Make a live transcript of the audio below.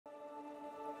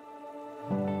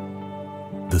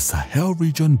The Sahel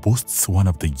region boasts one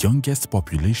of the youngest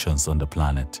populations on the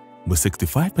planet, with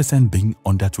 65% being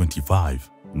under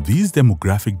 25. These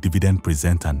demographic dividends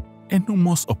present an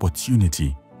enormous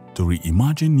opportunity to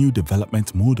reimagine new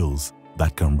development models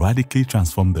that can radically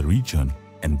transform the region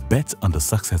and bet on the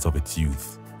success of its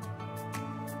youth.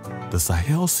 The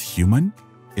Sahel's human,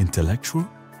 intellectual,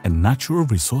 and natural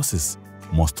resources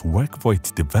must work for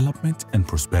its development and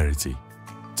prosperity.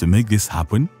 To make this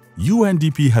happen,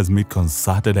 UNDP has made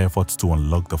concerted efforts to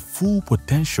unlock the full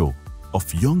potential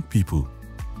of young people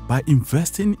by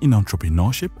investing in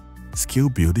entrepreneurship, skill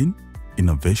building,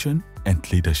 innovation, and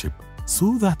leadership,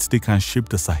 so that they can shape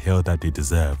the Sahel that they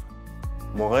deserve.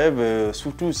 Mon rêve,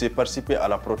 surtout, c'est participer à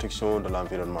la protection de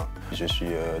l'environnement. Je suis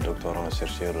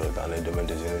doctorant-chercheur dans les domaines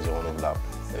des énergies renouvelables.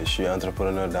 Je suis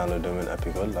entrepreneur dans le domaine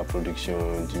apicole, la production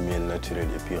du miel naturel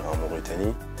et pur en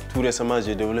Mauritanie. Tout récemment,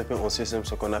 j'ai développé un système,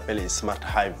 ce qu'on appelle les Smart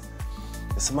Hive.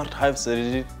 Les Smart Hive,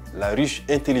 c'est la ruche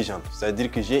intelligente. C'est-à-dire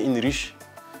que j'ai une ruche,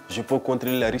 je peux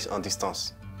contrôler la ruche en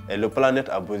distance. Et la planète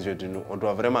a besoin de nous. On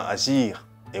doit vraiment agir.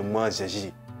 Et moi,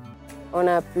 j'agis. On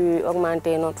a pu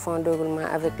augmenter notre fonds de roulement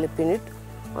avec le PNUD.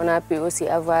 On a pu aussi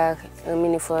avoir un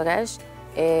mini-forage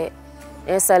et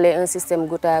installer un système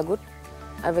goutte à goutte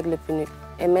avec le PNUD.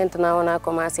 Et maintenant, on a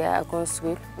commencé à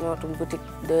construire notre boutique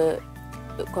de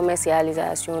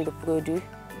commercialisation de produits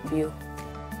bio.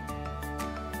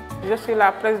 Je suis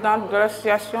la présidente de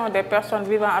l'association des personnes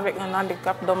vivant avec un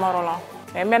handicap de Mont-Roland.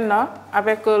 Et maintenant,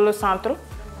 avec le centre,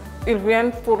 ils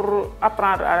viennent pour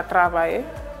apprendre à travailler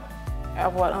et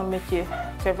avoir un métier.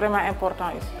 C'est vraiment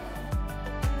important ici.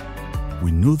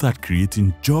 We know that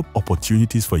creating job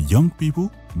opportunities for young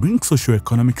people brings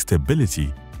socio-economic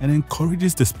stability and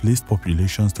encourages displaced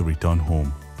populations to return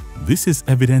home. This is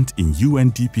evident in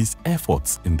UNDP's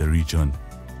efforts in the region.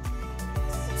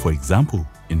 For example,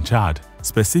 in Chad,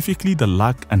 specifically the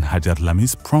Lac and Hajar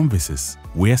Lamis provinces,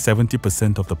 where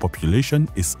 70% of the population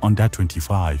is under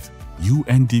 25,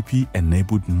 UNDP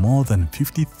enabled more than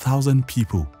 50,000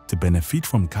 people to benefit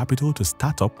from capital to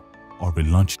start up or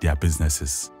relaunch their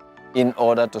businesses. In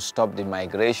order to stop the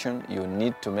migration, you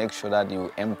need to make sure that you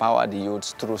empower the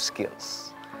youths through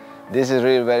skills. This is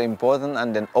really very important,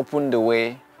 and then open the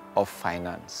way of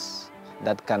finance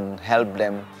that can help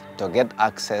them to get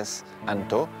access and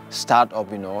to start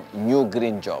up, new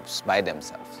green jobs by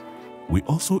themselves. We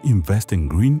also invest in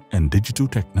green and digital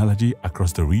technology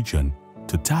across the region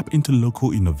to tap into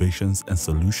local innovations and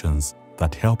solutions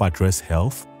that help address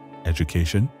health,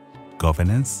 education,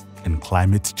 governance, and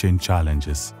climate change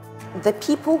challenges. The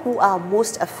people who are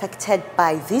most affected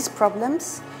by these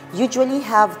problems usually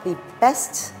have the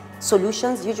best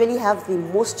solutions, usually have the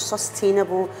most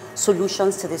sustainable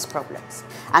solutions to these problems.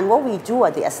 And what we do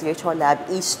at the Accelerator Lab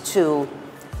is to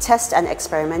test and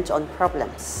experiment on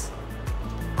problems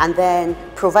and then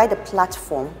provide a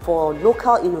platform for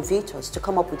local innovators to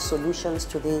come up with solutions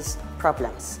to these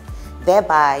problems,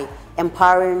 thereby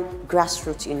empowering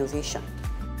grassroots innovation.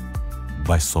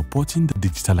 By supporting the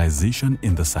digitalization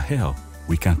in the Sahel,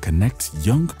 we can connect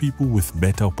young people with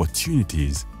better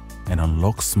opportunities and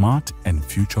unlock smart and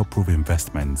future-proof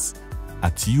investments.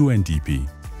 At UNDP,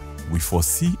 we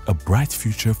foresee a bright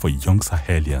future for young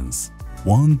Sahelians,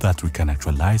 one that we can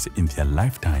actualize in their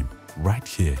lifetime right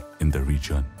here in the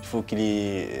region. Il faut qu'il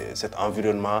y ait cet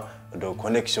environnement de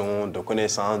connexion, de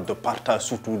connaissance, de partage,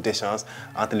 surtout d'échange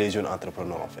entre les jeunes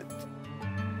entrepreneurs en fait.